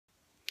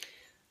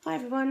Hi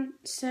everyone,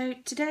 so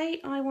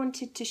today I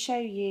wanted to show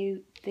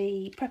you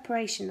the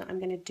preparation that I'm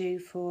going to do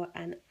for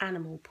an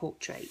animal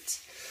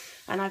portrait,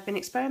 and I've been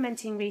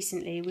experimenting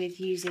recently with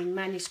using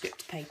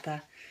manuscript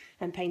paper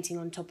and painting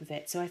on top of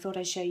it, so I thought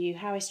I'd show you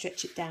how I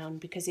stretch it down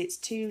because it's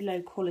too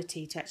low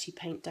quality to actually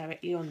paint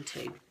directly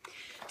onto.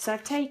 So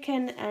I've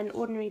taken an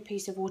ordinary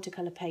piece of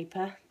watercolour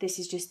paper. This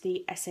is just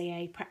the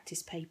SAA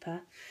practice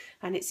paper,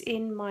 and it's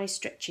in my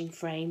stretching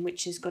frame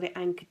which has got it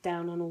anchored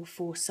down on all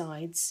four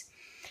sides.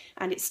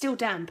 And it's still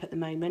damp at the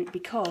moment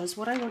because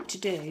what I want to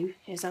do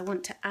is I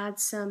want to add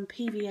some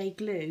PVA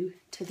glue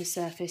to the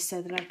surface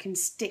so that I can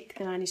stick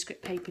the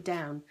manuscript paper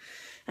down.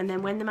 And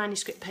then when the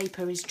manuscript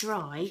paper is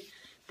dry,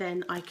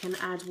 then I can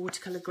add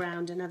watercolour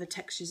ground and other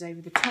textures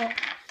over the top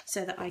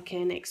so that I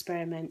can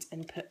experiment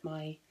and put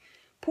my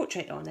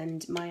portrait on.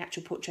 And my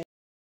actual portrait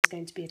is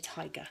going to be a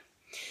tiger.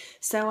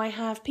 So I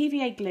have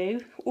PVA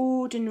glue,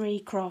 ordinary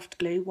craft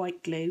glue,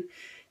 white glue,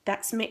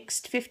 that's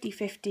mixed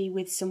 50-50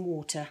 with some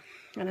water.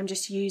 And I'm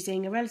just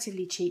using a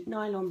relatively cheap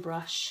nylon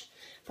brush,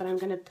 but I'm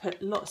going to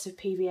put lots of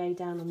PVA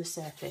down on the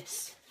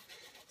surface.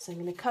 So I'm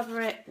going to cover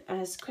it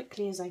as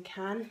quickly as I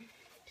can.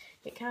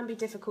 It can be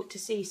difficult to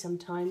see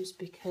sometimes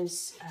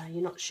because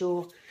you're not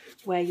sure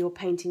where you're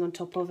painting on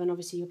top of, and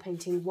obviously you're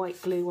painting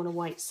white glue on a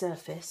white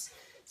surface.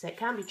 So it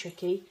can be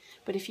tricky,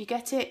 but if you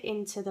get it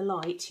into the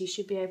light, you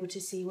should be able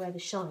to see where the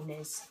shine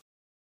is.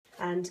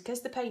 And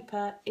because the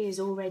paper is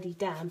already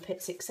damp,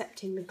 it's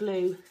accepting the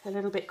glue a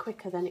little bit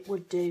quicker than it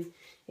would do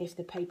if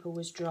the paper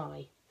was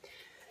dry.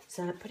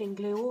 So I'm putting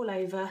glue all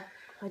over.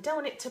 I don't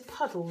want it to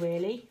puddle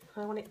really,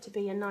 I want it to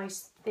be a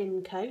nice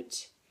thin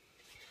coat.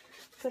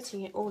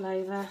 Putting it all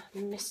over,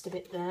 missed a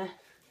bit there,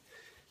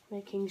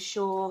 making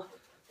sure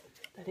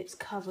that it's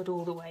covered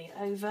all the way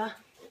over.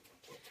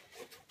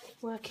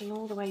 Working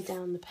all the way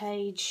down the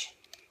page.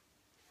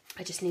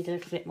 I just need a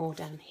little bit more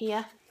down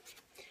here.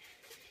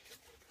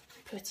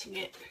 Putting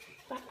it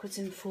backwards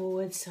and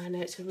forwards so I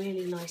know it's a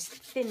really nice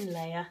thin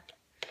layer.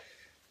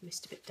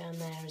 Missed a bit down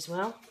there as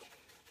well.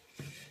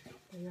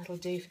 And that'll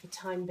do for the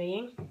time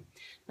being.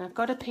 Now I've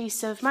got a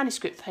piece of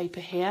manuscript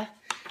paper here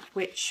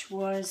which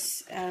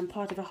was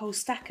part of a whole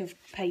stack of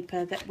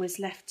paper that was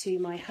left to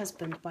my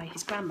husband by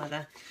his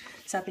grandmother.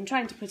 So I've been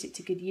trying to put it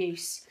to good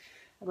use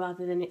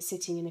rather than it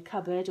sitting in a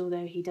cupboard,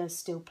 although he does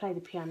still play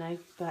the piano,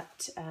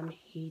 but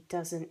he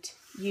doesn't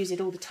use it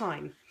all the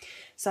time.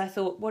 So I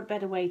thought, what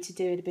better way to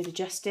do it a bit of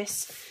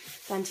justice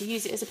than to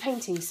use it as a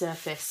painting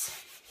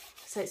surface.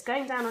 So it's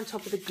going down on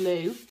top of the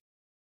glue.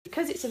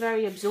 Because it's a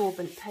very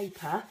absorbent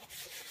paper,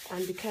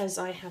 and because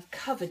I have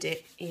covered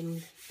it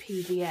in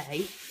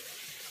PVA,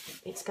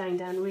 it's going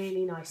down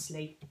really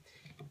nicely.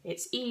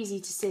 It's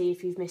easy to see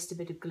if you've missed a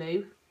bit of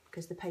glue,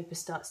 because the paper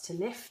starts to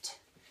lift,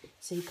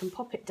 so you can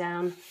pop it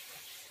down.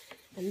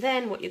 And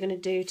then what you're going to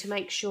do to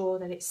make sure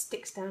that it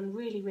sticks down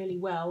really, really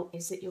well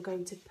is that you're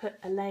going to put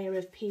a layer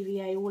of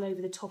PVA all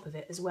over the top of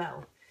it as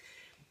well.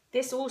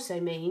 This also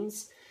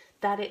means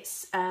that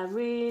it's a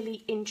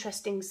really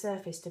interesting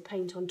surface to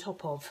paint on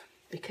top of,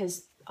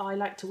 because I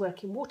like to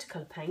work in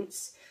watercolour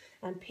paints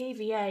and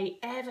PVA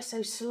ever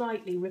so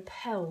slightly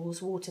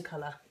repels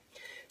watercolour.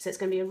 So it's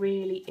going to be a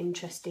really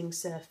interesting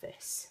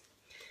surface.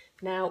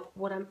 Now,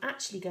 what I'm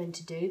actually going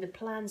to do, the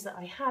plans that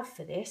I have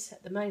for this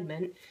at the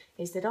moment,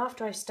 is that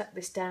after I've stuck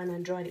this down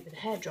and dried it with a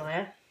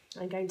hairdryer,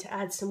 I'm going to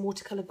add some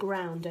watercolour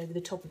ground over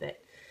the top of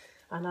it.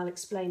 And I'll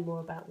explain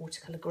more about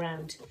watercolour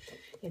ground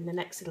in the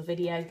next little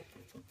video.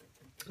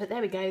 But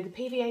there we go, the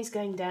PVA is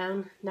going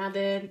down. Now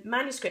the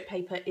manuscript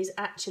paper is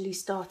actually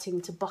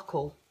starting to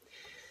buckle.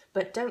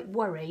 But don't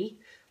worry,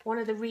 one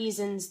of the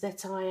reasons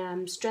that I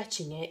am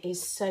stretching it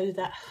is so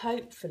that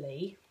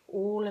hopefully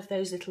all of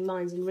those little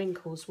lines and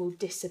wrinkles will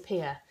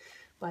disappear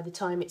by the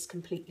time it's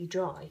completely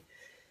dry.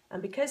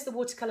 And because the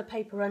watercolour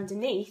paper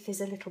underneath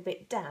is a little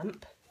bit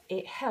damp,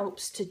 it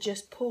helps to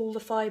just pull the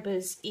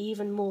fibres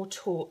even more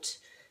taut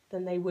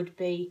than they would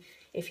be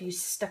if you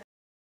stuck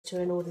it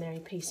to an ordinary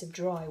piece of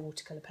dry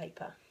watercolour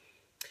paper.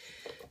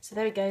 So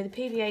there we go, the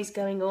PVA is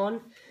going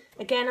on.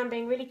 Again, I'm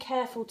being really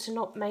careful to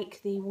not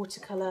make the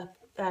the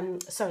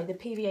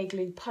PVA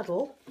glue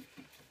puddle.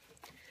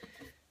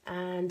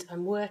 And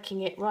I'm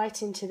working it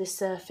right into the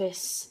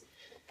surface.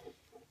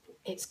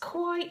 It's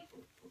quite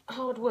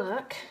hard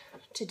work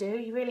to do.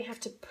 You really have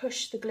to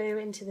push the glue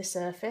into the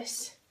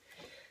surface.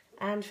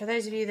 And for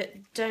those of you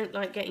that don't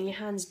like getting your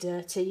hands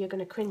dirty, you're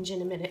going to cringe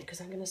in a minute because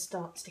I'm going to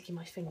start sticking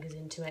my fingers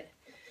into it.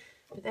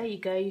 But there you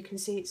go, you can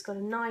see it's got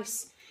a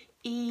nice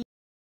even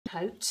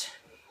coat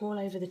all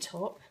over the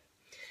top.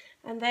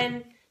 And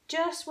then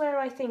just where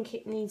I think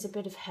it needs a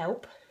bit of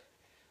help,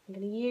 I'm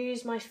going to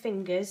use my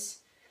fingers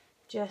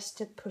just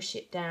to push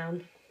it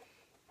down,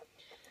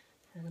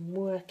 and I'm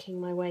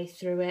working my way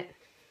through it.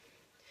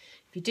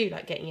 If you do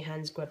like getting your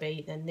hands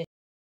grubby, then this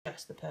is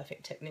just the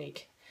perfect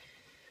technique.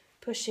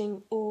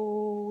 Pushing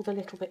all the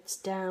little bits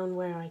down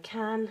where I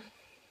can,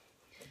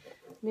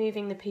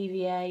 moving the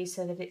PVA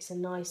so that it's a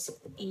nice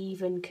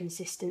even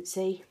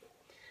consistency,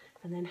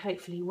 and then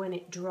hopefully when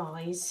it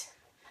dries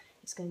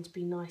it's going to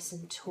be nice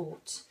and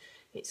taut.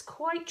 It's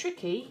quite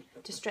tricky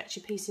to stretch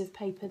a piece of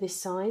paper this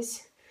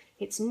size.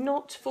 It's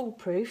not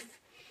foolproof,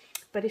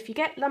 but if you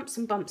get lumps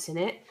and bumps in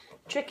it,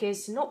 the trick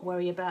is to not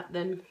worry about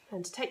them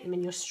and to take them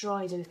in your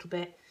stride a little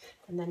bit,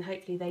 and then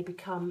hopefully they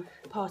become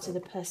part of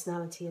the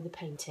personality of the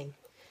painting.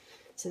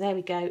 So there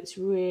we go, it's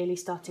really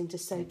starting to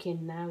soak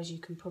in now, as you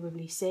can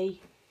probably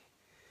see.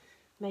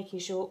 Making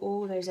sure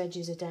all those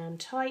edges are down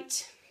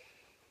tight.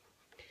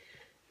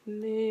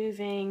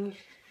 Moving,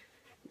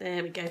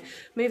 there we go,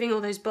 moving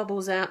all those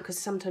bubbles out, because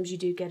sometimes you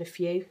do get a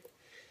few.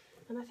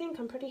 And I think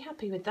I'm pretty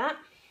happy with that.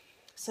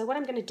 So what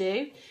I'm going to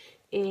do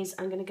is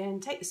I'm going to go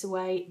and take this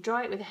away,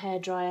 dry it with a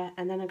hairdryer,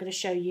 and then I'm going to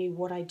show you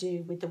what I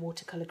do with the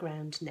watercolour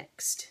ground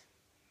next.